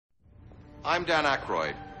I'm Dan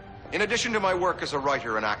Aykroyd. In addition to my work as a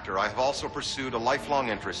writer and actor, I have also pursued a lifelong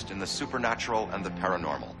interest in the supernatural and the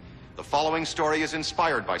paranormal. The following story is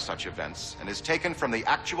inspired by such events and is taken from the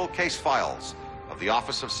actual case files of the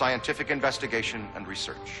Office of Scientific Investigation and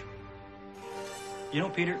Research. You know,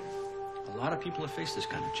 Peter, a lot of people have faced this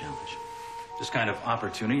kind of challenge, this kind of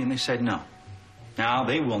opportunity, and they said no. Now,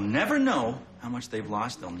 they will never know how much they've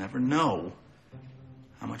lost. They'll never know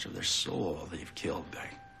how much of their soul they've killed by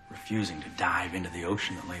refusing to dive into the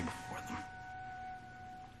ocean that lay before them.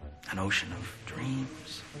 An ocean of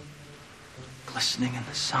dreams, glistening in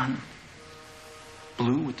the sun,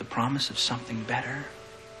 blue with the promise of something better,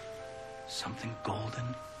 something golden.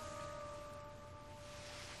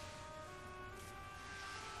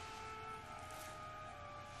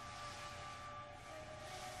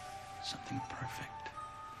 Something perfect.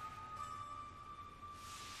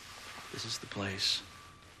 This is the place.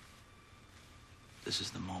 This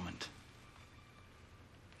is the moment.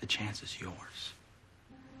 The chance is yours.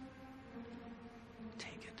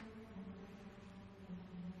 Take it.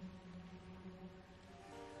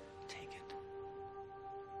 Take it.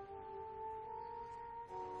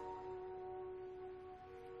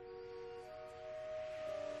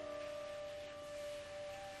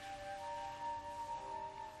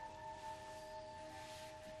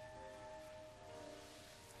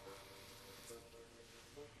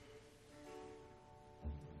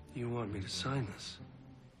 You want me to sign this?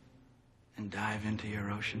 And dive into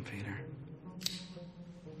your ocean, Peter.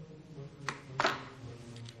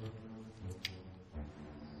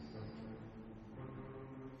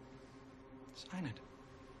 Sign it.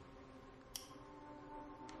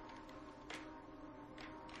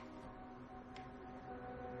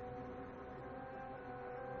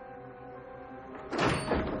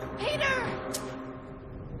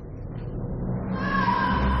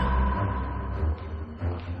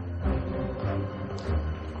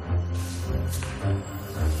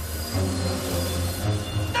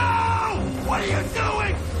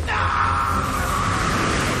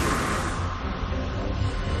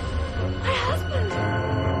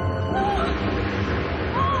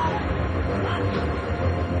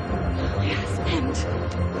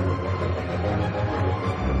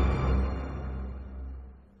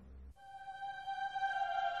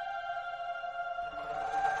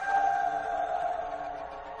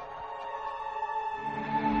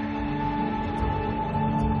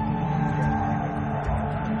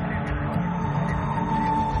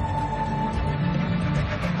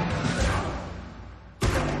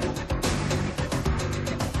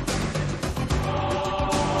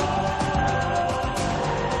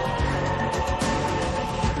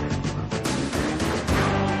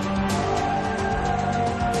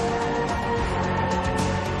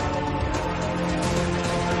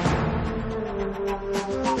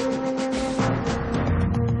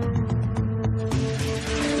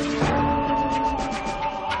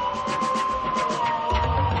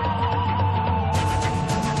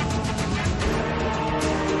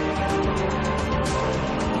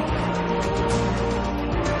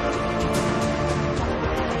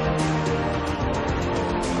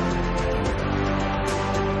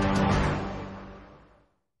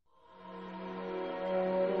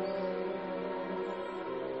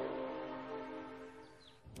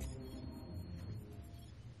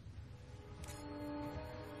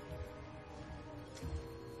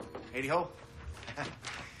 Hey-ho.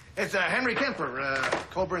 It's Henry Kemper,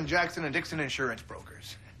 Colburn, Jackson, and Dixon Insurance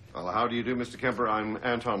Brokers. Well, how do you do, Mr. Kemper? I'm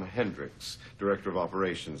Anton Hendricks, Director of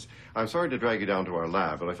Operations. I'm sorry to drag you down to our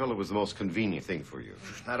lab, but I felt it was the most convenient thing for you.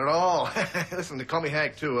 Not at all. Listen, they call me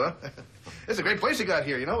Hank, too, huh? It's a great place you got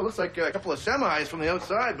here, you know? It looks like a couple of semis from the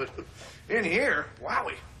outside, but in here,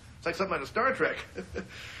 wowie. It's like something out of Star Trek.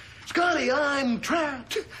 Scotty, I'm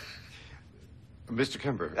trapped. Mr.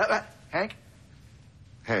 Kemper. Hank?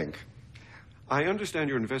 Hank, I understand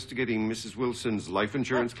you're investigating Mrs. Wilson's life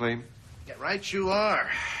insurance claim? Yeah, right you are.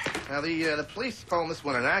 Now, the police calling this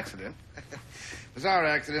one an accident. Bizarre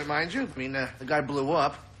accident, mind you. I mean, the guy blew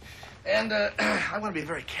up. And I want to be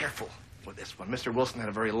very careful with this one. Mr. Wilson had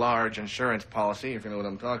a very large insurance policy, if you know what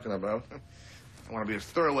I'm talking about. I want to be as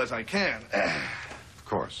thorough as I can. Of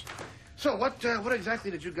course. So, what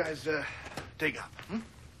exactly did you guys dig up?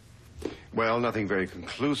 Well, nothing very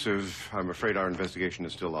conclusive. I'm afraid our investigation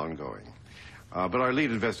is still ongoing. But our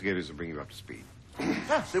lead investigators will bring you up to speed.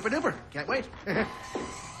 Super duper. Can't wait.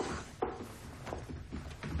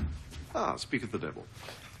 Speak of the devil.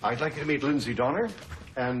 I'd like you to meet Lindsay Donner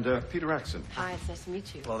and Peter Axon. Hi, it's nice to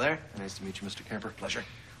meet you. Hello there. Nice to meet you, Mr. Kemper. Pleasure.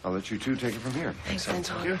 I'll let you two take it from here. Thanks,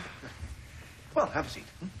 Anton. Thank you. Well, have a seat.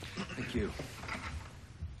 Thank you.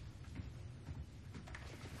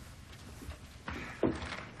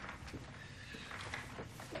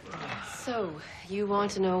 So, you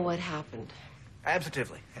want to know what happened?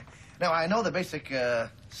 Absolutely. Now, I know the basic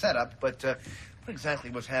setup, but what exactly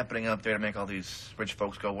was happening out there to make all these rich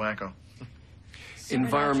folks go wacko?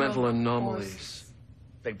 Environmental anomalies.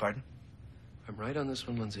 Beg pardon? I'm right on this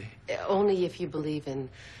one, Lindsay. Only if you believe in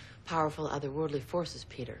powerful otherworldly forces,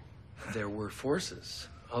 Peter. There were forces.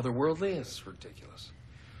 Otherworldly? It's ridiculous.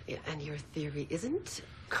 Yeah, and your theory isn't?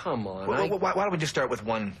 Come on, Well, why don't we just start with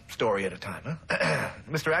one story at a time, huh?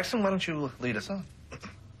 Mr. Axon, why don't you lead us on?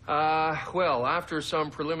 Well, after some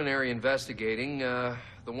preliminary investigating, the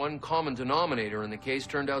one common denominator in the case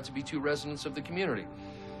turned out to be two residents of the community,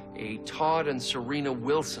 a Todd and Serena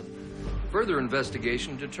Wilson. Further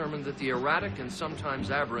investigation determined that the erratic and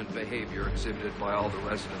sometimes aberrant behavior exhibited by all the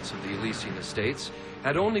residents of the Elysian estates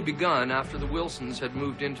had only begun after the Wilsons had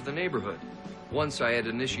moved into the neighborhood. Once I had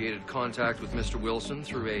initiated contact with Mr. Wilson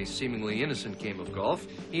through a seemingly innocent game of golf,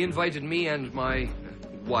 he invited me and my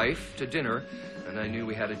wife to dinner, and I knew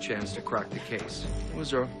we had a chance to crack the case. It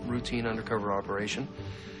was a routine undercover operation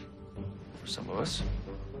for some of us.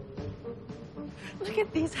 Look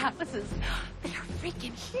at these houses. They're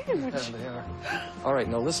freaking huge. Yeah, they are. All right,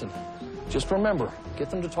 now listen. Just remember, get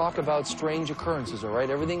them to talk about strange occurrences, all right?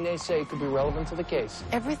 Everything they say could be relevant to the case.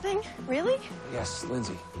 Everything? Really? Yes,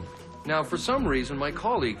 Lindsay. Now, for some reason, my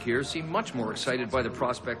colleague here seemed much more excited by the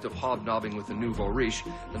prospect of hobnobbing with the nouveau riche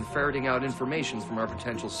than ferreting out information from our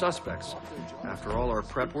potential suspects. After all our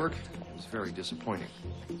prep work, it was very disappointing.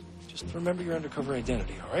 Just remember your undercover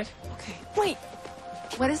identity, all right? Okay. Wait.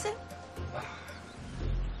 What is it?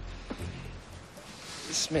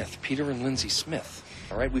 Smith, Peter and Lindsay Smith.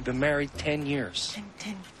 All right, we've been married 10 years.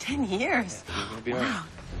 10 years? You're gonna be all right.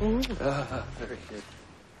 Wow. Very good.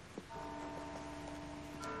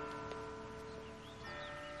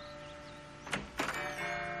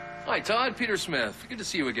 Hi, Todd. Peter Smith. Good to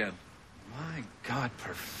see you again. My God,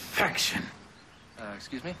 perfection.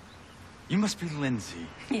 Excuse me? You must be Lindsay.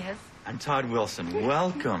 Yes. I'm Todd Wilson.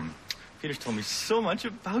 Welcome. Peter's told me so much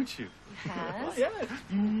about you. Has? Yeah.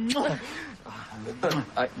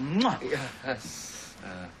 Yes.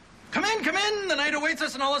 Come in. The night awaits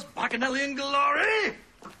us in all its bacchanalian glory.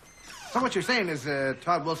 So what you're saying is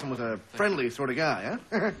Todd Wilson was a friendly sort of guy,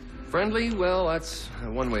 huh? Friendly? Well, that's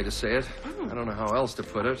one way to say it. I don't know how else to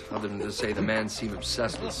put it, other than to say the man seemed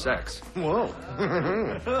obsessed with sex. Whoa.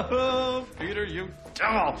 Oh, Peter, you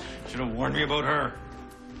devil. Should have warned me about her.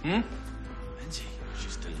 Lindsay,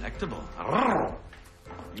 she's delectable.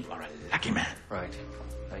 You are a lucky man. Right.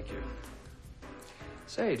 Thank you.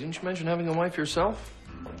 Say, didn't you mention having a wife yourself?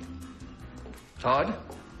 Todd?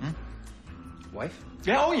 Wife?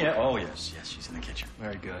 Yeah, oh, yes, she's in the kitchen.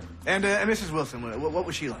 Very good. And Mrs. Wilson, what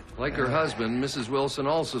was she like? Like her husband, Mrs. Wilson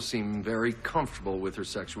also seemed very comfortable with her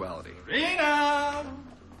sexuality. Serena!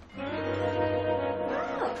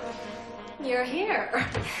 You're here.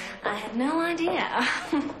 I had no idea.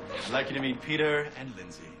 I'd like you to meet Peter and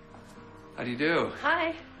Lindsay. How do you do?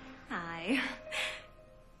 Hi. Hi.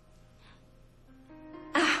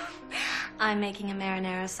 Oh, I'm making a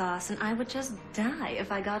marinara sauce, and I would just die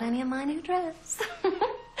if I got any of my new dress.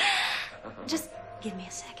 Just give me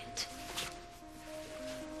a second.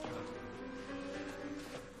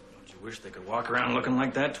 Don't you wish they could walk around looking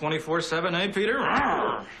like that 24/7, eh, Peter?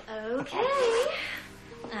 Okay.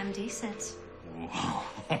 I'm decent.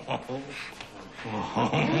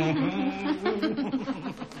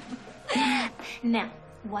 Now,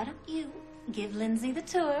 why don't you give Lindsay the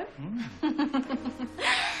tour?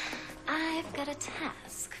 I've got a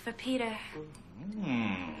task for Peter.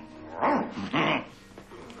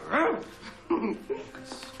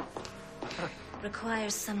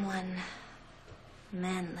 Requires someone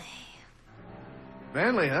manly.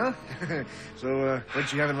 Manly, huh? So, what'd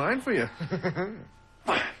she have in mind for you?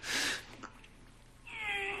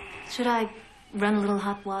 Should I run a little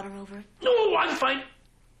hot water over it? No, I'm fine.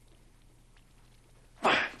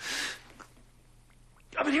 I've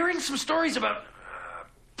been hearing some stories about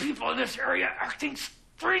people in this area acting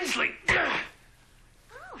strangely.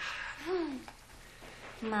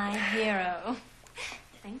 My hero.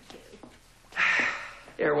 Thank you.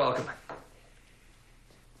 You're welcome.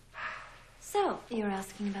 So, you were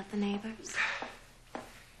asking about the neighbors?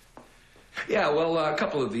 Yeah, well, a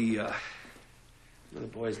couple of the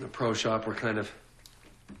boys in the pro shop were kind of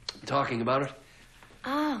talking about it.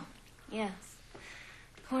 Oh, yes.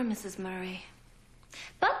 Poor Mrs. Murray.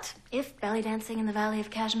 But if belly dancing in the Valley of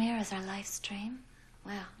Kashmir is her life's dream,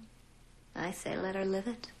 well, I say let her live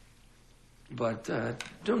it. But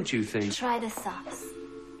don't you think... Try the sauce.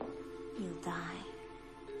 You'll die.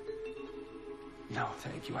 No,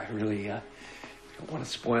 thank you. I really don't want to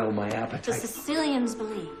spoil my The appetite. Sicilians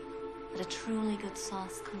believe that a truly good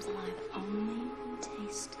sauce comes alive only when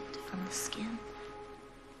tasted from the skin.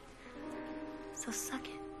 So suck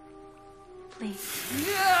it. Please.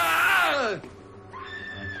 Yeah!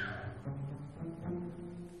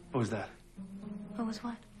 What was that? What was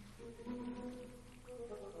what?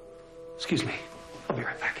 Excuse me. I'll be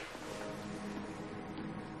right back.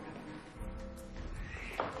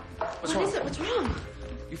 What's wrong? What is it? What's wrong?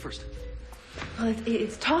 You first. Well,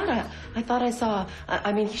 it's Todd. I thought I saw.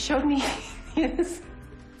 I mean, he showed me his.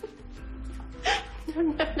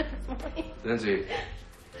 No. Lindsay,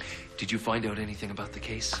 did you find out anything about the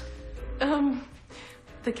case?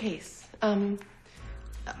 The case. Oh,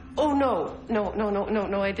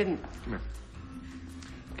 no, I didn't. Come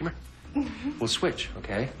here. We'll switch,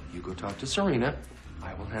 okay? You go talk to Serena.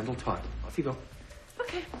 I will handle Todd. Off you go.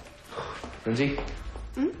 Okay. Lindsay?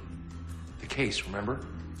 The case, remember?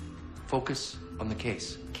 Focus on the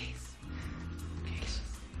case. Case.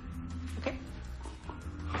 Okay.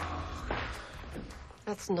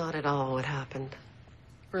 That's not at all what happened.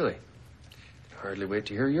 Really? Can hardly wait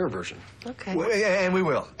to hear your version. Okay. And we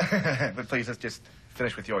will. But please, let's just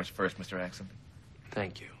finish with yours first, Mr. Axon.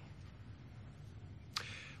 Thank you.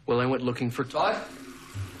 Well, I went looking for Todd.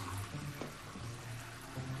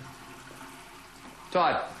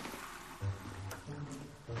 Todd.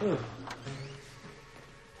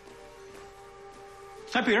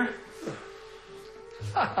 Hi, Peter.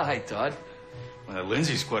 Hi, Todd. Well,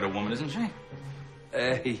 Lindsay's quite a woman, isn't she?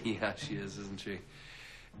 Yeah, she is, isn't she?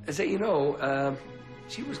 Say, you know,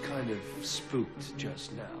 she was kind of spooked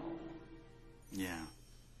just now.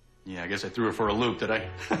 Yeah, I guess I threw her for a loop, did I?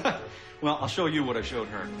 Well, I'll show you what I showed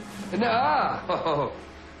her. No!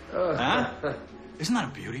 Huh? Isn't that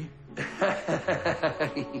a beauty?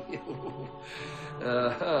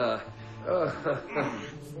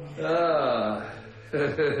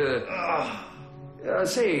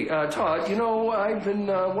 Say, Todd, you know, I've been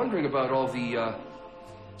wondering about all the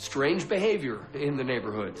strange behavior in the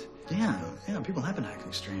neighborhood. Yeah, people have been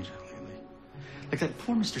acting strange lately. Like that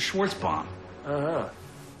poor Mr. Schwartzbaum. Uh-huh.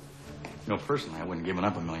 You know, personally, I wouldn't give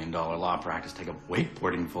up $1 million law practice, take up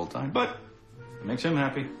wakeboarding full-time, but it makes him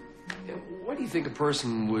happy. Why do you think a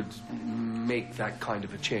person would make that kind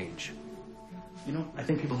of a change? You know, I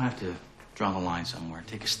think people have to draw the line somewhere,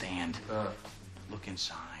 take a stand, look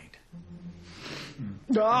inside.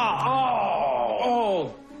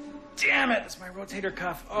 Oh, damn it! It's my rotator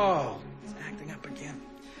cuff. Oh, it's acting up again.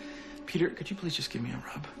 Peter, could you please just give me a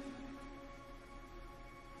rub?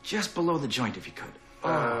 Just below the joint, if you could.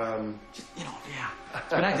 Just, you know, yeah. It's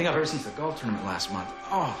been acting up ever since the golf tournament last month.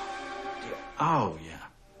 Oh, dear. Oh, yeah.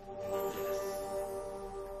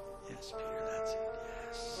 Yes, Peter, that's it.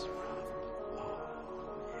 Yes, Rob.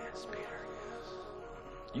 Oh, yes, Peter, yes.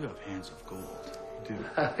 You have hands of gold. You do.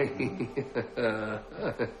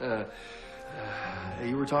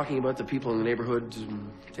 You were talking about the people in the neighborhood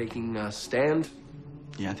taking a stand?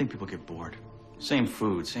 Yeah, I think people get bored. Same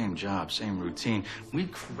food, same job, same routine. We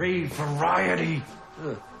crave variety.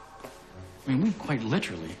 I mean, we quite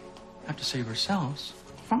literally have to save ourselves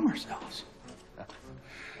from ourselves.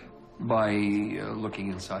 By looking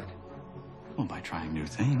inside? Well, by trying new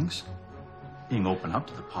things. Being open up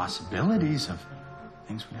to the possibilities of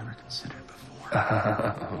things we never considered before.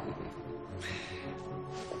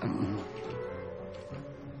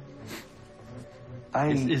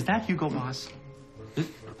 Is that Hugo Boss?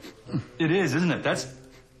 It is, isn't it?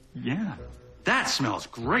 Yeah. That smells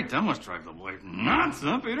great. That must drive the boy nuts,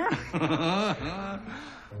 huh, Peter?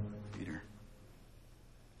 Peter,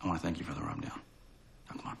 I want to thank you for the rub down.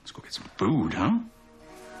 Now, come on, let's go get some food, huh?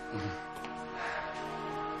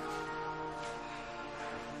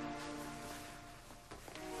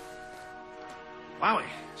 Wowie.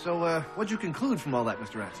 So, what'd you conclude from all that,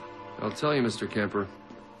 Mr. Axon? I'll tell you, Mr. Kemper.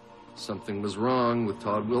 Something was wrong with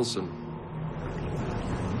Todd Wilson.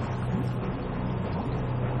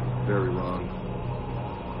 Very wrong.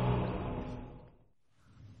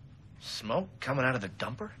 Smoke coming out of the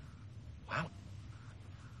dumper? Wow.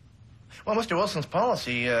 Well, Mr. Wilson's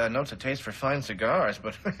policy notes a taste for fine cigars,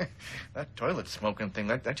 but that toilet smoking thing,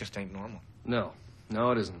 that just ain't normal. No,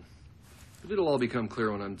 it isn't. But it'll all become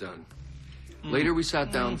clear when I'm done. Later, we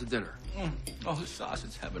sat down to dinner. Oh, the sauce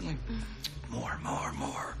is heavenly. More.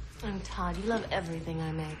 And Todd, you love everything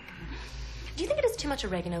I make. Do you think it is too much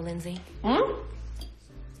oregano, Lindsay?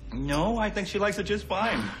 No, I think she likes it just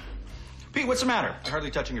fine. Pete, what's the matter? You're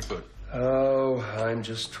hardly touching your food. Oh, I'm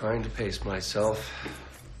just trying to pace myself.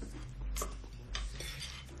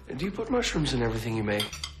 Do you put mushrooms in everything you make?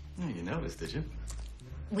 Oh, you noticed, did you?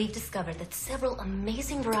 We've discovered that several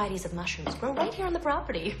amazing varieties of mushrooms grow right here on the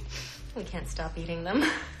property. We can't stop eating them.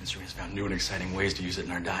 And Serena's found new and exciting ways to use it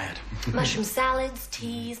in our diet. Mushroom salads,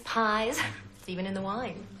 teas, pies. It's even in the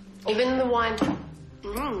wine. Even in the wine.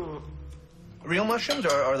 Real mushrooms,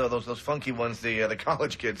 or are those funky ones the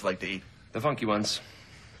college kids like to eat? The funky ones.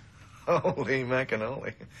 Holy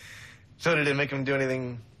macanoli. So did it make him do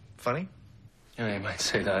anything funny? Yeah, you might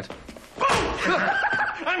say that.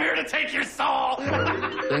 I'm here to take your soul!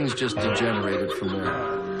 Things just degenerated from there.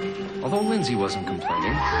 Although Lindsay wasn't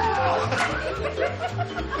complaining.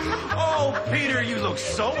 Oh, Peter, you look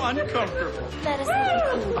so uncomfortable. Let us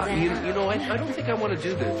be cool, Dan. You know, I don't think I want to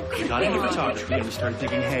do this. You gotta give photography and start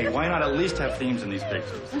thinking, hey, why not at least have themes in these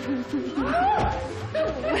pictures?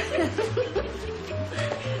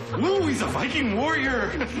 Woo, he's a Viking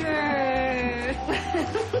warrior!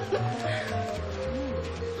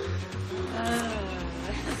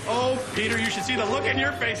 Oh, Peter, you should see the look in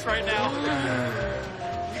your face right now.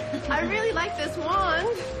 I really like this wand.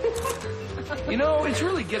 You know, it's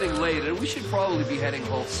really getting late, and we should probably be heading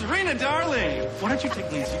home. Serena, darling, why don't you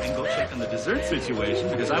take Lindsay and go check on the dessert situation,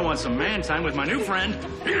 because I want some man time with my new friend,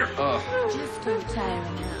 Peter. Just don't tire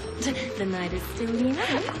him out. The night is still young.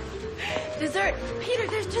 Dessert. Peter,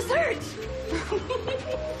 there's dessert.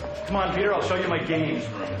 Come on, Peter, I'll show you my games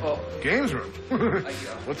room. Games room?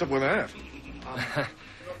 What's up with that?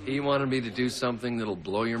 He wanted me to do something that'll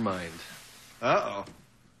blow your mind. Uh-oh.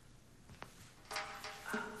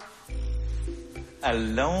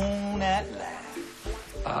 Alone at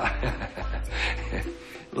last.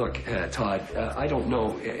 Look, Todd, I don't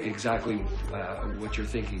know exactly what you're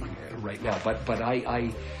thinking right now, but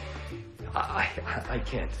I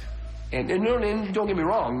can't. And don't get me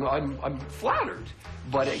wrong, I'm flattered,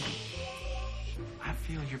 but I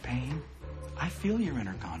feel your pain. I feel your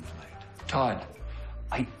inner conflict. Todd,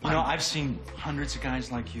 You know, I've seen hundreds of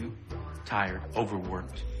guys like you, tired,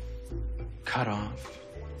 overworked, cut off,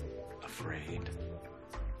 afraid,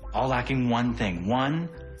 all lacking one thing, one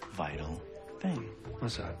vital thing.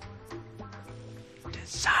 What's that?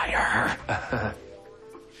 Desire.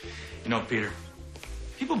 You know, Peter,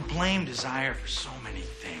 people blame desire for so many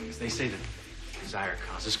things. They say that desire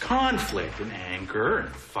causes conflict and anger and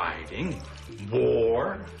fighting,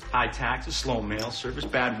 war, high taxes, slow mail service,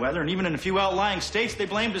 bad weather, and even in a few outlying states, they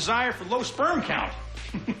blame desire for low sperm count.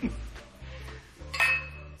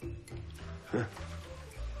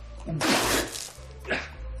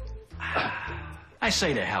 I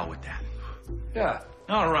say to hell with that. Yeah.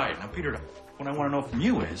 All right. Now, Peter, what I want to know from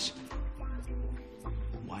you is,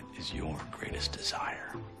 what is your greatest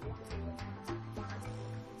desire?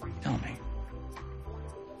 Tell me.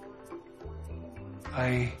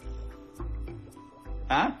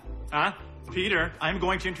 Peter, I'm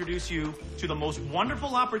going to introduce you to the most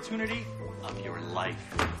wonderful opportunity of your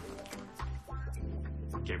life.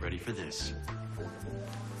 Get ready for this.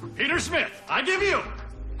 Peter Smith, I give you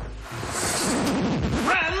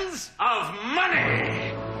Friends of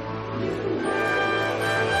Money!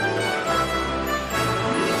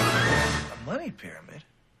 A money pyramid?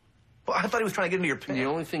 Well, I thought he was trying to get into your pants. The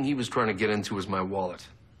only thing he was trying to get into was my wallet.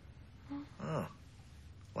 Oh.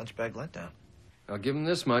 Lunch bag letdown. I'll give him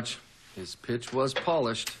this much. His pitch was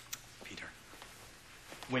polished. Peter,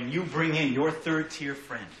 when you bring in your third-tier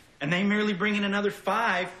friend, and they merely bring in another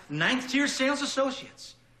 5 ninth-tier sales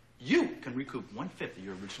associates, you can recoup 1/5 of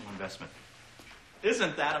your original investment.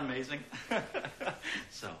 Isn't that amazing?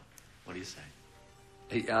 So, what do you say?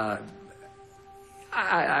 Hey,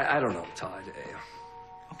 I don't know, Todd.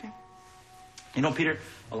 Okay. You know, Peter,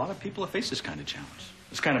 a lot of people have faced this kind of challenge,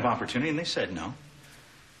 this kind of opportunity, and they said no.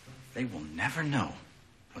 They will never know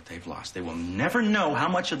what they've lost. They will never know how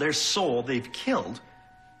much of their soul they've killed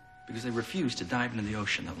because they refused to dive into the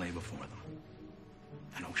ocean that lay before them.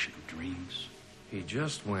 An ocean of dreams. He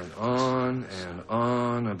just went on and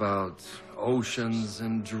on about oceans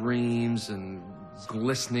and dreams and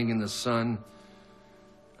glistening in the sun.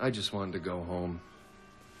 I just wanted to go home.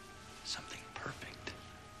 Something perfect.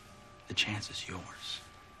 The chance is yours.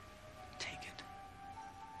 Take it.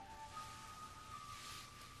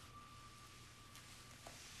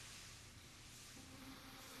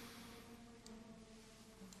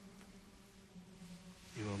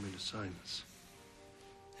 You want me to sign this?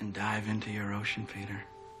 And dive into your ocean, Peter.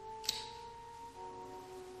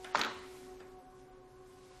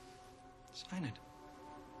 Sign it.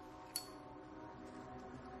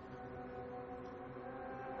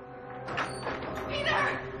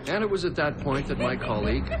 And it was at that point that my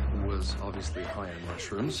colleague, who was obviously high on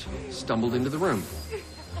mushrooms, stumbled into the room.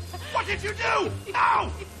 What did you do?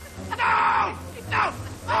 No! No! No!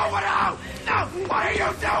 Oh, no! No! What are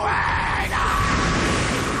you doing?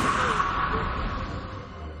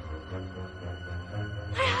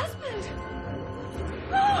 My husband.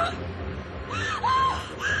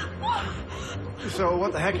 So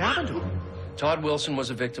what the heck happened to him? Todd Wilson was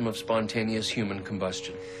a victim of spontaneous human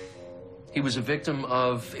combustion. He was a victim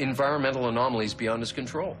of environmental anomalies beyond his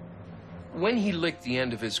control. When he licked the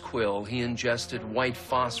end of his quill, he ingested white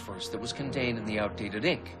phosphorus that was contained in the outdated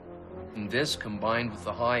ink. And this, combined with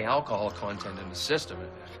the high alcohol content in his system,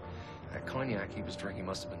 that cognac he was drinking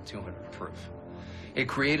must have been 200 proof. It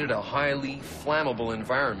created a highly flammable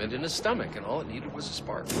environment in his stomach, and all it needed was a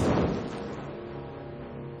spark.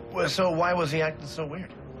 Well, so why was he acting so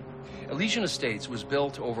weird? Elysian Estates was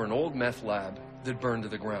built over an old meth lab that burned to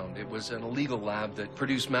the ground. It was an illegal lab that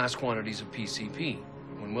produced mass quantities of PCP.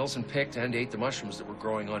 When Wilson picked and ate the mushrooms that were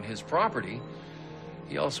growing on his property,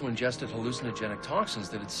 he also ingested hallucinogenic toxins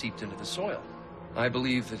that had seeped into the soil. I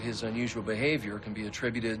believe that his unusual behavior can be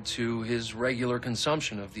attributed to his regular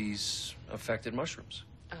consumption of these affected mushrooms.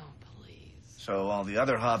 Oh, please. So all the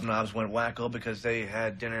other hobnobs went wacko because they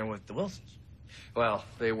had dinner with the Wilsons? Well,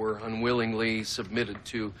 they were unwillingly submitted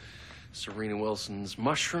to Serena Wilson's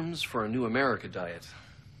Mushrooms for a New America diet.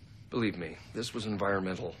 Believe me, this was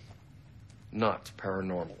environmental, not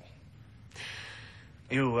paranormal.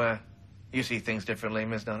 You see things differently,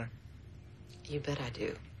 Miss Donner? You bet I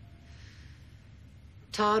do.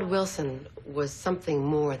 Todd Wilson was something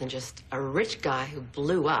more than just a rich guy who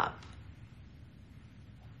blew up.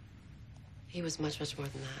 He was much, much more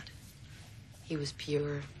than that. He was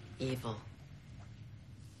pure evil.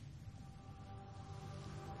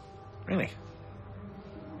 Really?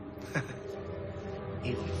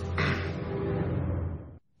 Evil.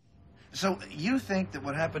 So you think that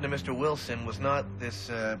what happened to Mr. Wilson was not this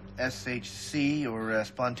SHC or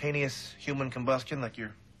spontaneous human combustion like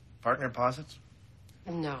your partner posits?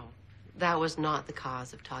 No, that was not the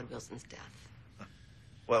cause of Todd Wilson's death.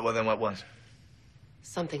 Well, then what was?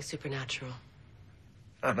 Something supernatural.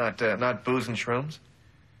 Not booze and shrooms?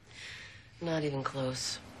 Not even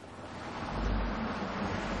close.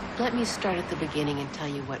 Let me start at the beginning and tell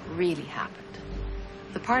you what really happened.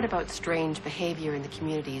 The part about strange behavior in the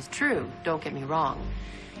community is true, don't get me wrong.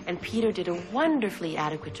 And Peter did a wonderfully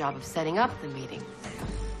adequate job of setting up the meeting.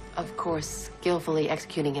 Of course, skillfully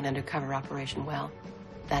executing an undercover operation well,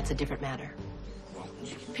 that's a different matter.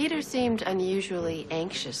 Peter seemed unusually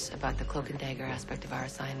anxious about the cloak and dagger aspect of our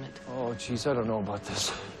assignment. Oh, geez, I don't know about this.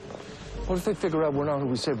 What if they figure out we're not who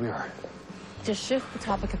we said we are? Just shift the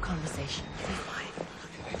topic of conversation. Be fine.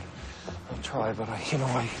 Okay. I'll try, but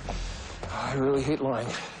I really hate lying.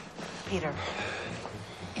 Peter,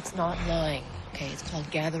 it's not lying, okay? It's called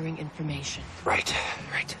gathering information. Right.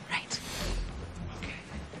 Right. Okay.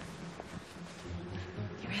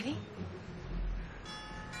 You ready?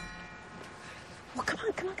 Well, come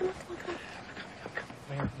on. Come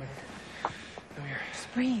here.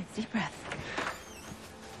 Just breathe, deep breath.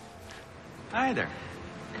 Hi there.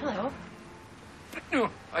 Hello.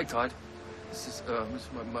 Hi, Todd. This is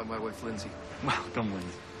my wife, Lindsay. Welcome,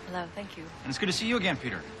 Lindsay. Hello, thank you. And it's good to see you again,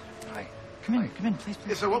 Peter. Hi. Come in, please.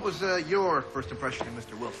 Yeah, so what was your first impression of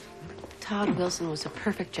Mr. Wilson? Todd Wilson was a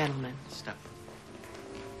perfect gentleman. Step.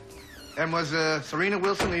 And was Serena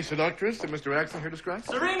Wilson the seductress that Mr. Axon here described?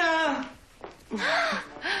 Serena!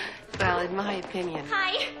 Well, in my opinion,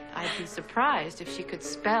 Hi. I'd be surprised if she could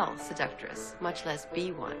spell seductress, much less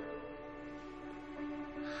be one.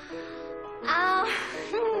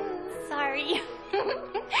 Sorry.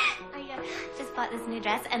 I just bought this new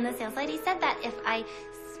dress, and the sales lady said that if I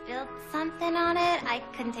spilled something on it, I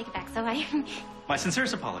couldn't take it back, so I... My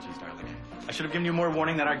sincerest apologies, darling. I should have given you more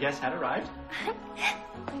warning that our guest had arrived.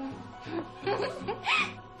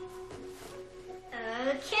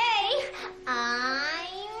 Okay, I'm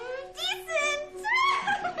decent.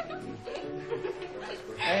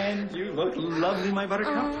 And you look lovely, my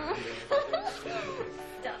buttercup.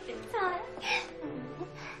 Stop it, Todd.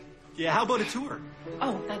 Yeah, how about a tour?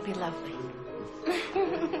 Oh, that'd be lovely.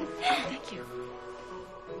 Thank you.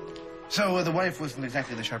 So the wife wasn't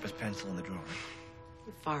exactly the sharpest pencil in the drawer.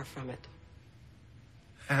 Far from it.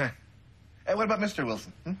 Hey, what about Mr.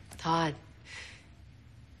 Wilson? Todd,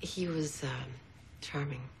 he was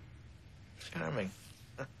charming. Charming.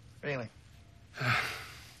 Really?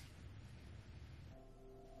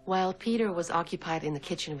 While Peter was occupied in the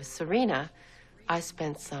kitchen with Serena, I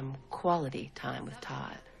spent some quality time with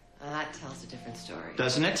Todd. That tells a different story.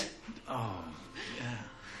 Doesn't it? Oh, yeah.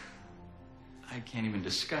 I can't even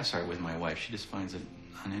discuss art with my wife. She just finds it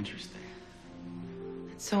uninteresting.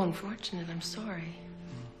 It's so unfortunate. I'm sorry.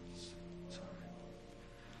 Sorry.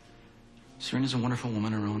 Serena's a wonderful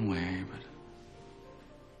woman her own way, but...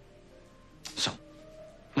 So,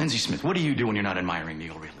 Lindsay Smith, what do you do when you're not admiring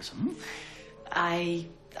neorealism? I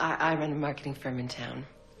run a marketing firm in town.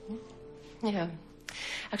 Yeah.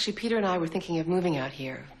 Actually, Peter and I were thinking of moving out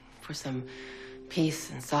here for some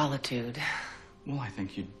peace and solitude. Well, I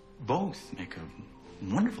think you'd both make a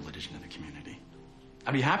wonderful addition to the community.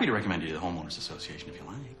 I'd be happy to recommend you to the Homeowners Association if you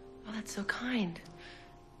like. Well, that's so kind.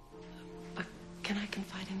 But can I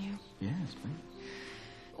confide in you? Yes, please.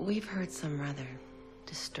 We've heard some rather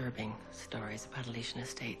disturbing stories about Elysian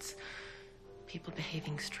Estates. People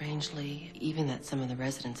behaving strangely, even that some of the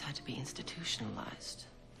residents had to be institutionalized.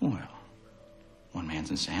 Well, one man's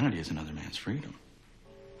insanity is another man's freedom.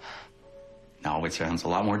 No, it sounds a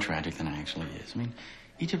lot more tragic than it actually is. I mean,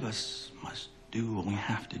 each of us must do what we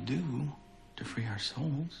have to do to free our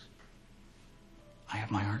souls. I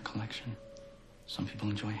have my art collection. Some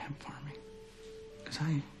people enjoy hemp farming. Because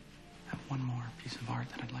I have one more piece of art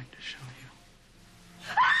that I'd like to show you.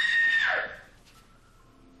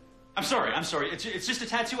 I'm sorry. It's just a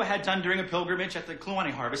tattoo I had done during a pilgrimage at the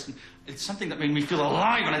Kluane harvest, and it's something that made me feel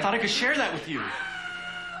alive, and I thought I could share that with you.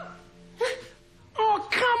 Oh,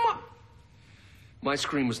 come on! My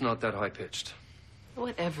scream was not that high-pitched.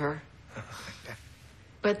 Whatever.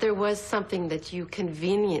 But there was something that you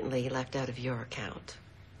conveniently left out of your account.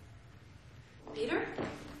 Peter?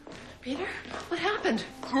 Peter? What happened?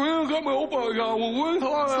 Slow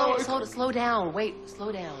down. Wait,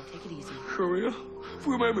 slow down. Take it easy. Serena,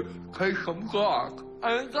 remember, take some garlic.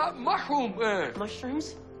 And it got mushroom in it.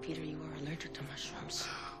 Mushrooms? Peter, you are allergic to mushrooms.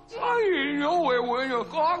 I didn't know it was a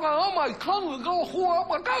garlic. On my tongue was going to hold up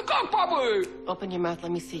my tongue properly. Open your mouth.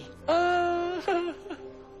 Let me see. Yeah,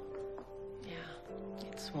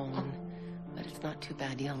 it's swollen, but it's not too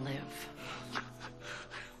bad. You'll live.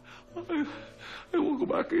 I will go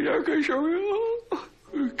back in there, okay, Serena?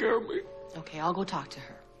 You scare me. Okay, I'll go talk to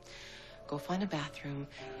her. Go find a bathroom,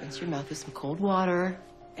 rinse your mouth with some cold water,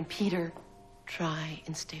 and Peter, try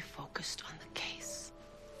and stay focused on the case.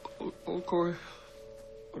 Okay.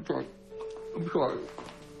 I'm sorry.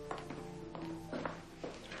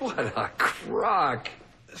 What a crock.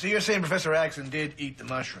 So you're saying Professor Axon did eat the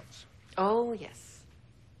mushrooms? Oh, yes.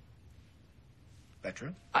 That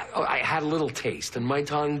true? I had a little taste, and my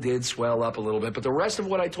tongue did swell up a little bit, but the rest of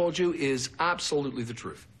what I told you is absolutely the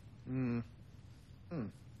truth.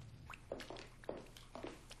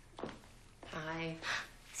 Hi.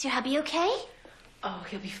 Is your hubby okay? Oh,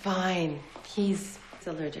 he'll be fine. He's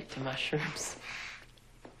allergic to mushrooms.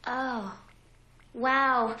 Oh.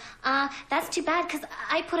 Wow. That's too bad, because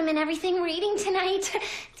I put him in everything we're eating tonight.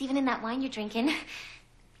 It's even in that wine you're drinking.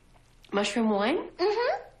 Mushroom wine?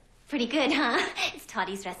 Mm-hmm. Pretty good, huh? It's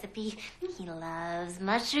Toddy's recipe. He loves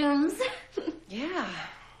mushrooms. Yeah.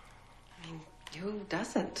 I mean, who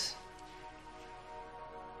doesn't?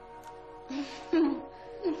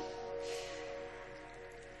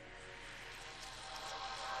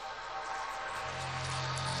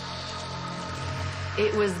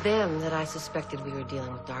 It was then that I suspected we were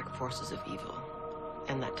dealing with dark forces of evil,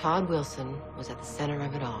 and that Todd Wilson was at the center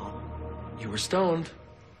of it all. You were stoned.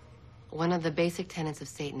 One of the basic tenets of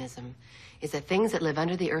Satanism is that things that live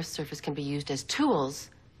under the Earth's surface can be used as tools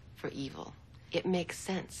for evil. It makes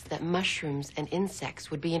sense that mushrooms and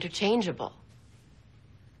insects would be interchangeable.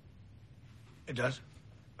 It does?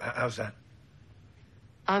 How's that?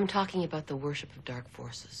 I'm talking about the worship of dark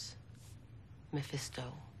forces.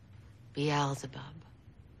 Mephisto, Beelzebub,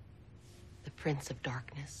 the Prince of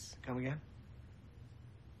Darkness. Come again?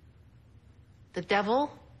 The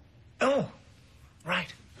devil? Oh,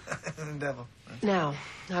 right. The devil. Now,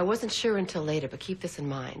 I wasn't sure until later, but keep this in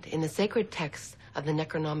mind. In the sacred texts of the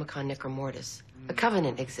Necronomicon Necromortis, a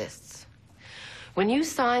covenant exists. When you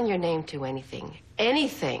sign your name to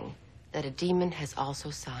anything that a demon has also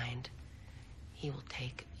signed, he will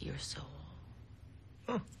take your soul.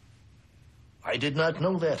 Huh. I did not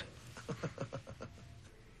know that.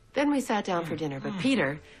 Then we sat down for dinner, but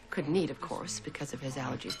Peter couldn't eat, of course, because of his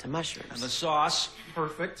allergies to mushrooms. And the sauce,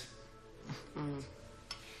 perfect.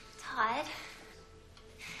 Todd,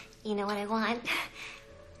 you know what I want?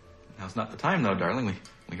 Now's not the time, though, darling.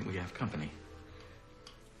 We have company.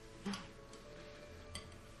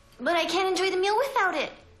 But I can't enjoy the meal without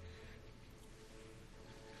it.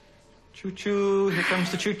 Choo-choo, here comes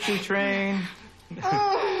the choo-choo train.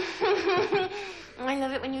 I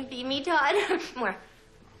love it when you feed me, Todd. More.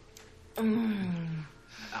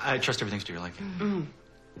 I trust everything's to your liking.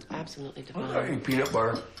 Absolutely Hey, divine. peanut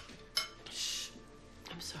butter.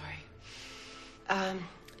 I'm sorry.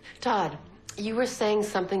 Todd, you were saying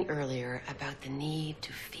something earlier about the need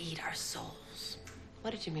to feed our souls.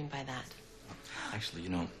 What did you mean by that? Actually, you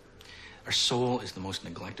know, our soul is the most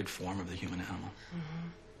neglected form of the human animal. Can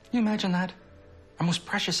you imagine that? Our most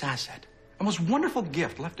precious asset. Our most wonderful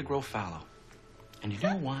gift left to grow fallow. And you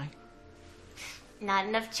know why? Not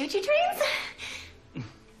enough choo-choo trains?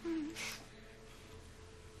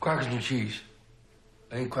 Crackers and cheese.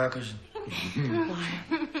 Ain't crackers? Why?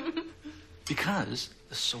 Because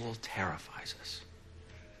the soul terrifies us.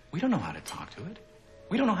 We don't know how to talk to it.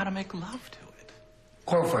 We don't know how to make love to it.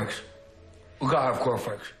 Cornflakes. We gotta have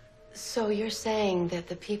cornflakes. So you're saying that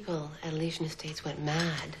the people at Elysian Estates went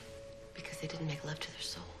mad because they didn't make love to their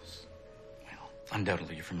souls? Well,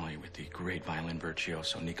 undoubtedly you're familiar with the great violin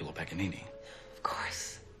virtuoso Niccolo Paganini. Of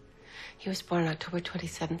course. He was born on October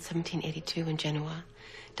 27th, 1782 in Genoa.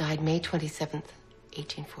 Died May 27th,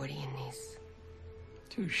 1840 in Nice.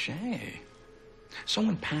 Touché. So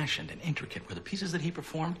impassioned and intricate were the pieces that he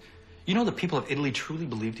performed. You know, the people of Italy truly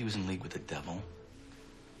believed he was in league with the devil.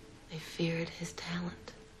 They feared his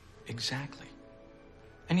talent. Exactly.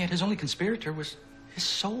 And yet his only conspirator was his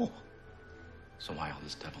soul. So why all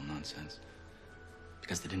this devil nonsense?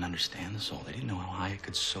 Because they didn't understand the soul. They didn't know how high it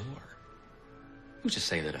could soar. Who's to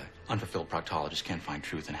say that an unfulfilled proctologist can't find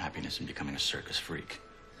truth and happiness in becoming a circus freak?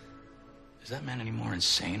 Is that man any more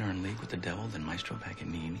insane or in league with the devil than Maestro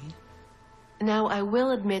Paganini? Now, I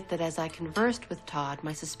will admit that as I conversed with Todd,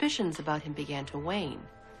 my suspicions about him began to wane.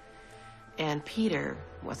 And Peter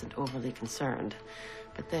wasn't overly concerned.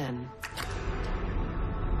 But then...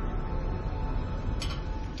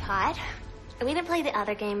 Todd, are we gonna play the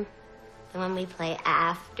other game? The one we play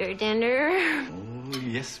after dinner? Oh,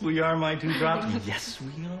 yes, we are, my dewdrop. Yes,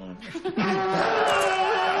 we are.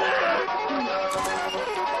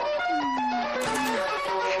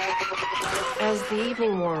 As the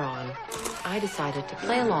evening wore on, I decided to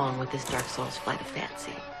play along with this Dark Souls flight of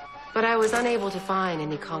fancy. But I was unable to find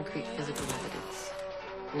any concrete physical evidence.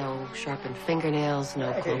 No sharpened fingernails,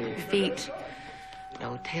 no cloven feet,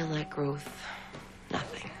 no tail-like growth,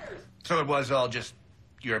 nothing. So it was all just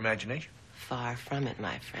your imagination? Far from it,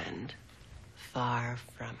 my friend. Far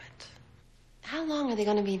from it. How long are they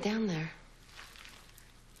going to be down there?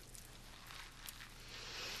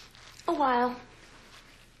 A while.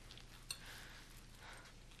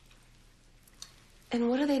 And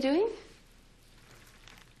what are they doing?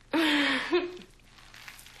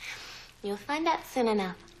 You'll find out soon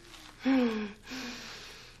enough. Oh,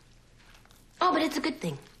 but it's a good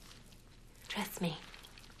thing. Trust me.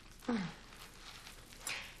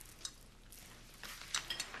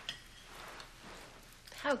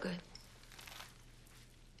 How good?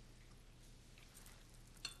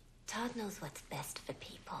 Todd knows what's best for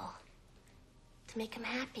people. To make them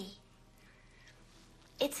happy.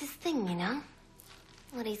 It's his thing, you know?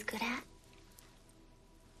 What he's good at.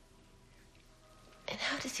 And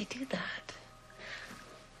how does he do that?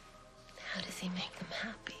 How does he make them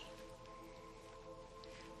happy?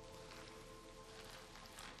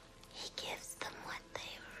 He gives them what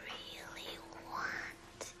they really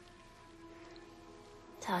want.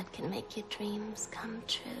 Todd can make your dreams come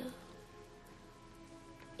true.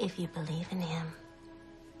 If you believe in him.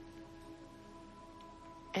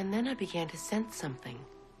 And then I began to sense something.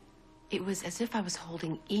 It was as if I was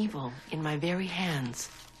holding evil in my very hands.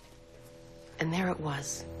 And there it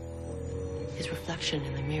was, his reflection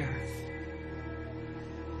in the mirror.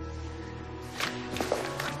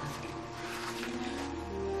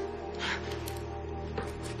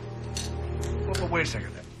 Well, wait a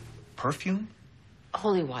second. Perfume?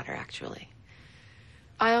 Holy water, actually.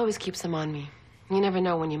 I always keep some on me. You never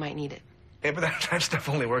know when you might need it. Yeah, but that stuff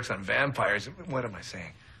only works on vampires. What am I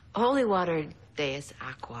saying? Holy water, Deus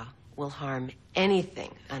Aqua, will harm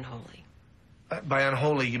anything unholy. By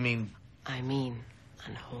unholy, you mean... I mean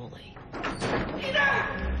unholy. Peter!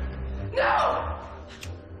 No!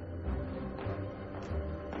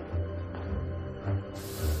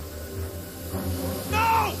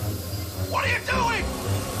 No! What are you doing?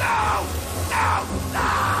 No! No! No!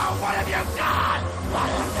 What have you done? What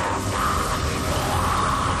have you done?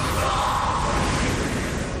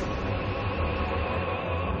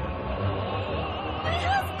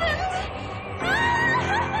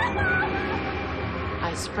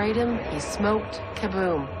 I sprayed him, he smoked,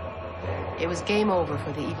 kaboom. It was game over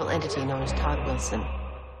for the evil entity known as Todd Wilson.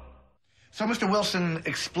 So Mr. Wilson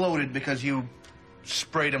exploded because you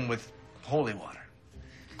sprayed him with holy water?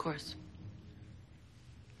 Of course.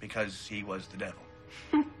 Because he was the devil?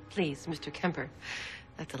 Please, Mr. Kemper,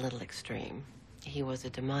 that's a little extreme. He was a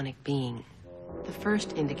demonic being. The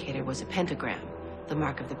first indicator was a pentagram, the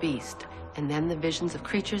mark of the beast, and then the visions of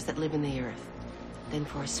creatures that live in the earth. Then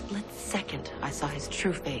for a split second, I saw his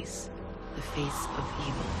true face, the face of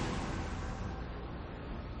evil.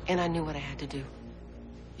 And I knew what I had to do.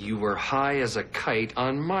 You were high as a kite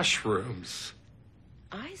on mushrooms.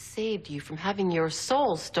 I saved you from having your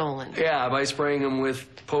soul stolen. Yeah, by spraying him with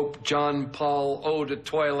Pope John Paul Eau de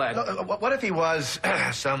Toilette. What if he was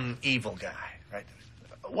some evil guy, right?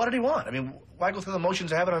 What did he want? I mean, why go through the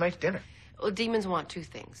motions of having a nice dinner? Well, demons want two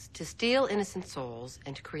things: to steal innocent souls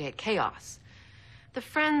and to create chaos. The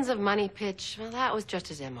Friends of Money pitch, well, that was just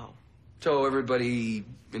his MO. So everybody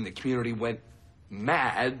in the community went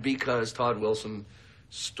mad because Todd Wilson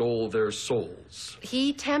stole their souls.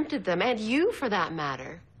 He tempted them, and you for that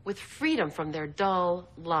matter, with freedom from their dull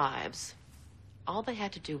lives. All they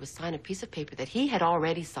had to do was sign a piece of paper that he had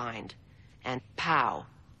already signed, and pow,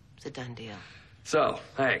 it's a done deal. So,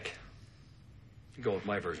 Hank, you go with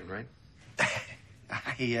my version, right?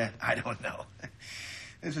 I don't know.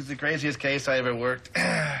 This is the craziest case I ever worked.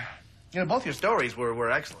 You know, both your stories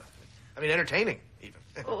were excellent. I mean, entertaining, even.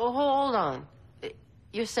 Oh, hold on.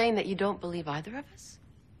 You're saying that you don't believe either of us?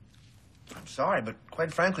 I'm sorry, but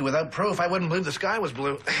quite frankly, without proof, I wouldn't believe the sky was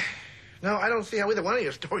blue. No, I don't see how either one of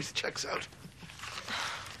your stories checks out.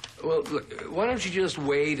 Well, look, why don't you just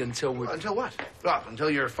wait until we... Until what? Well, until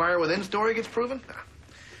your fire within story gets proven?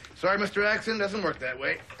 Sorry, Mr. Axon, doesn't work that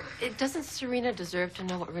way. Doesn't Serena deserve to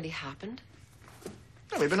know what really happened?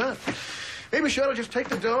 No, maybe not. Maybe she ought to just take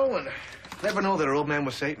the dough and never know that her old man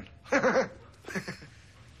was Satan.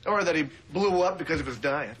 Or that he blew up because of his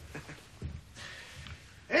diet.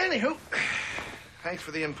 Anywho, thanks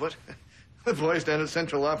for the input. The boys down at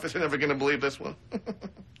Central Office are never going to believe this one.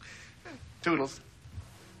 Toodles.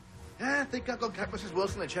 I think I'll go cut Mrs.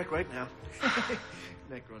 Wilson a check right now.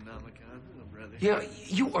 Necronomicon, oh, brother. Yeah,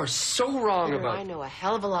 you are so wrong about... I know a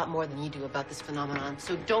hell of a lot more than you do about this phenomenon,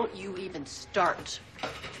 so don't you even start.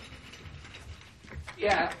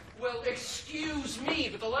 Yeah, well, excuse me,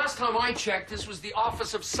 but the last time I checked, this was the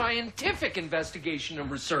Office of Scientific Investigation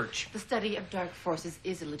and Research. The study of dark forces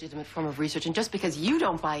is a legitimate form of research, and just because you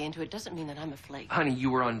don't buy into it doesn't mean that I'm a flake. Honey,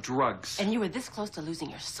 you were on drugs. And you were this close to losing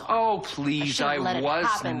your soul. Oh, please, I was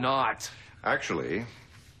happen. not. Actually,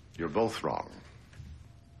 you're both wrong.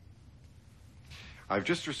 I've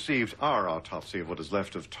just received our autopsy of what is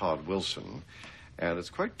left of Todd Wilson, and it's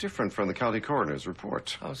quite different from the county coroner's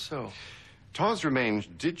report. How so? Todd's remains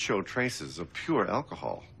did show traces of pure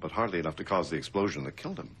alcohol, but hardly enough to cause the explosion that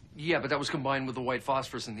killed him. Yeah, but that was combined with the white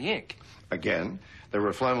phosphorus in the ink. Again, there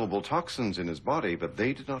were flammable toxins in his body, but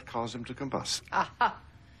they did not cause him to combust. Aha.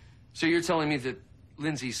 So you're telling me that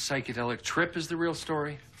Lindsay's psychedelic trip is the real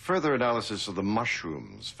story? Further analysis of the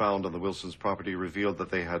mushrooms found on the Wilsons' property revealed that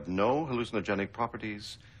they had no hallucinogenic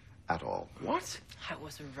properties at all. What? I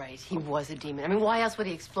was right. He was a demon. I mean, why else would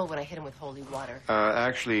he explode when I hit him with holy water?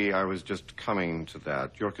 Actually, I was just coming to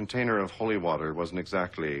that. Your container of holy water wasn't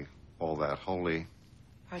exactly all that holy.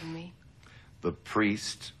 Pardon me? The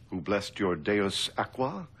priest who blessed your Deus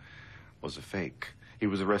Aqua was a fake. He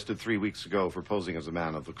was arrested 3 weeks ago for posing as a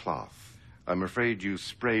man of the cloth. I'm afraid you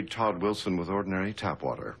sprayed Todd Wilson with ordinary tap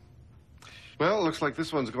water. Well, looks like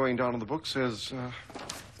this one's going down in the books as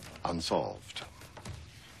unsolved.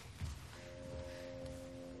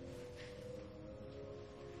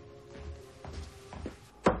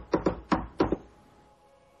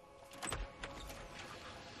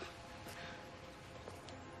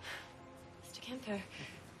 Mr. Kemper.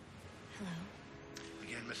 Hello.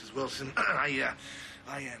 Again, Mrs. Wilson, I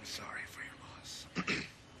am sorry for your loss.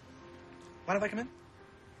 Mind if I come in?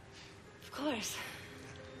 Of course.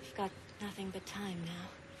 We've got nothing but time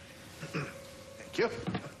now. Thank you.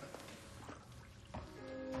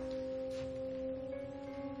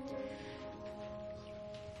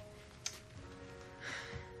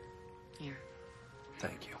 Here.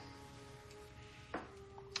 Thank you.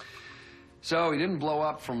 So he didn't blow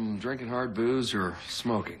up from drinking hard booze or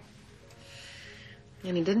smoking?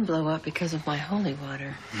 And he didn't blow up because of my holy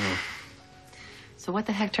water. No. So what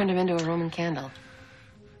the heck turned him into a Roman candle?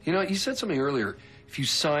 You know, you said something earlier. If you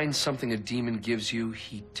sign something a demon gives you,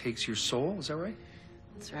 he takes your soul. Is that right?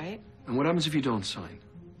 That's right. And what happens if you don't sign?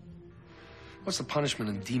 What's the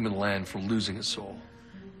punishment in demon land for losing a soul?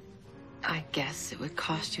 I guess it would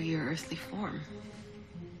cost you your earthly form.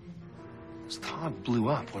 Because Todd blew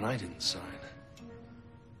up when I didn't sign.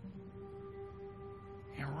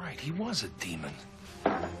 You're right, he was a demon.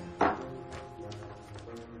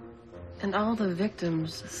 And all the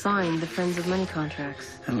victims signed the Friends of Money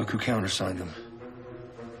contracts. And look who countersigned them.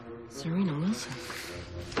 Serena Wilson.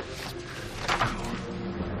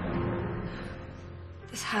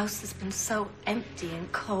 This house has been so empty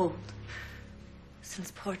and cold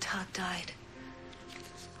since poor Todd died.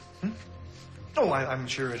 Oh, I'm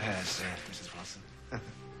sure it has, Mrs. Wilson.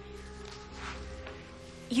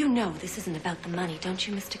 You know this isn't about the money, don't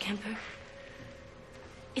you, Mr. Kemper?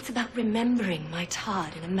 It's about remembering my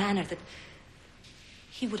Todd in a manner that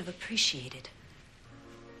he would have appreciated.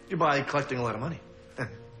 You're by collecting a lot of money.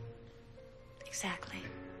 Exactly.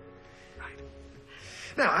 Right.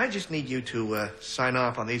 Now, I just need you to sign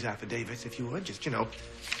off on these affidavits, if you would. Just, you know,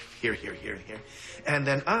 Here. And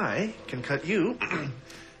then I can cut you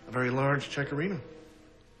a very large checkerino.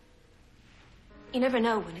 You never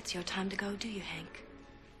know when it's your time to go, do you, Hank?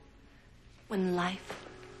 When life,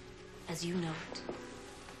 as you know it,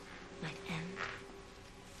 might end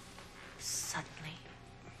suddenly.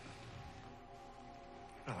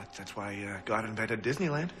 Well, that's why God invented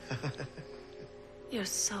Disneyland. Your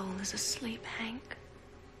soul is asleep, Hank.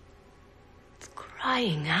 It's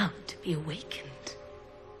crying out to be awakened.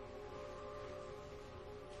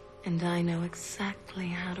 And I know exactly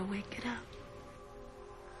how to wake it up.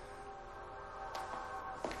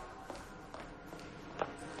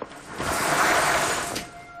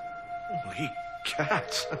 Holy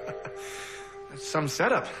cats. That's some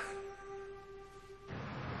setup.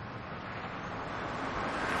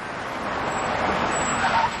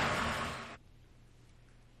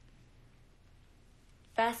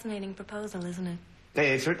 Fascinating proposal, isn't it?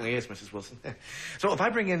 Hey, it certainly is, Mrs. Wilson. So if I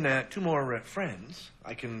bring in 2 more friends,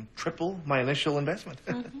 I can triple my initial investment.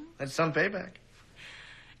 That's some payback.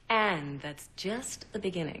 And that's just the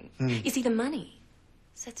beginning. You see, the money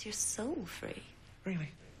sets your soul free. Really?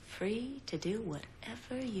 Free to do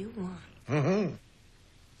whatever you want.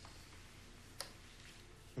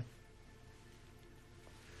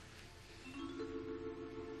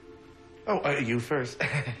 Oh, you first.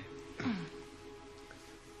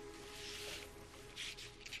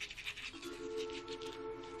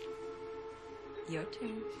 Your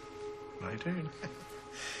turn. My turn.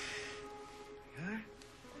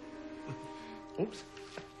 Oops.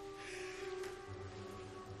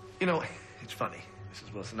 You know, it's funny,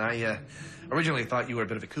 Mrs. Wilson. I originally thought you were a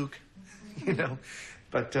bit of a kook, you know.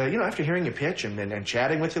 But, you know, after hearing you pitch and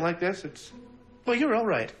chatting with you like this, it's... Well, you're all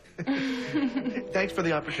right. Thanks for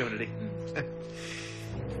the opportunity.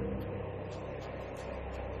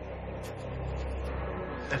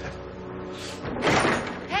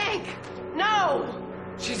 Hank! No!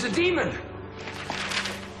 She's a demon.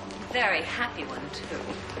 Very happy one, too.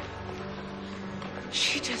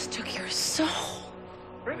 She just took your soul.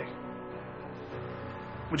 Really?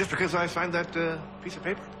 Well, just because I signed that piece of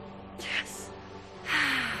paper? Yes.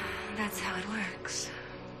 That's how it works.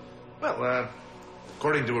 Well,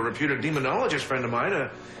 according to a reputed demonologist friend of mine,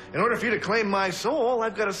 in order for you to claim my soul,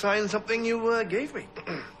 I've got to sign something you gave me.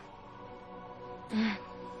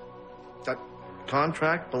 That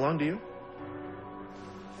contract belong to you?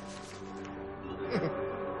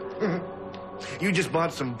 You just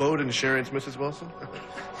bought some boat insurance, Mrs. Wilson?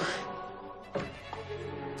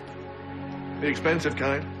 The expensive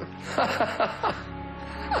kind.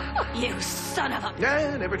 You son of a...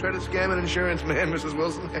 Yeah, never try to scam an insurance man, Mrs.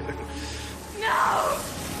 Wilson. No!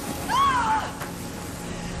 Ah!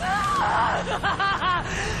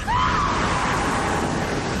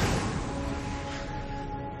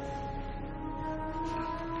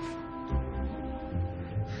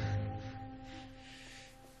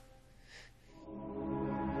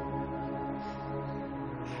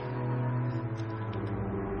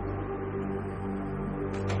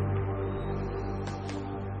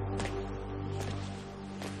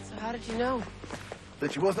 How did you know?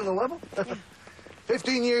 That she wasn't on the level?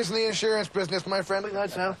 15 years in the insurance business, my friendly.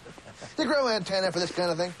 That's how. You grow antenna for this kind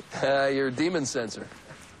of thing. You're a demon sensor.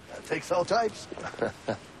 That takes all types.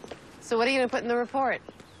 So what are you going to put in the report?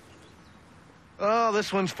 Oh,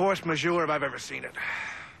 this one's force majeure if I've ever seen it.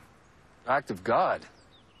 Act of God.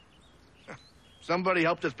 Somebody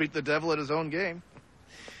helped us beat the devil at his own game.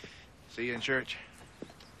 See you in church.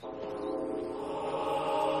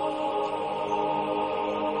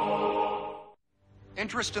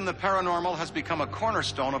 Interest in the paranormal has become a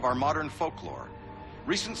cornerstone of our modern folklore.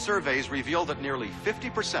 Recent surveys reveal that nearly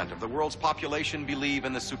 50% of the world's population believe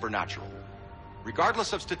in the supernatural.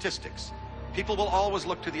 Regardless of statistics, people will always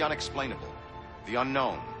look to the unexplainable, the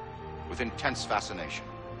unknown, with intense fascination.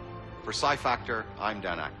 For Psi Factor, I'm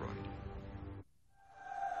Dan Aykroyd.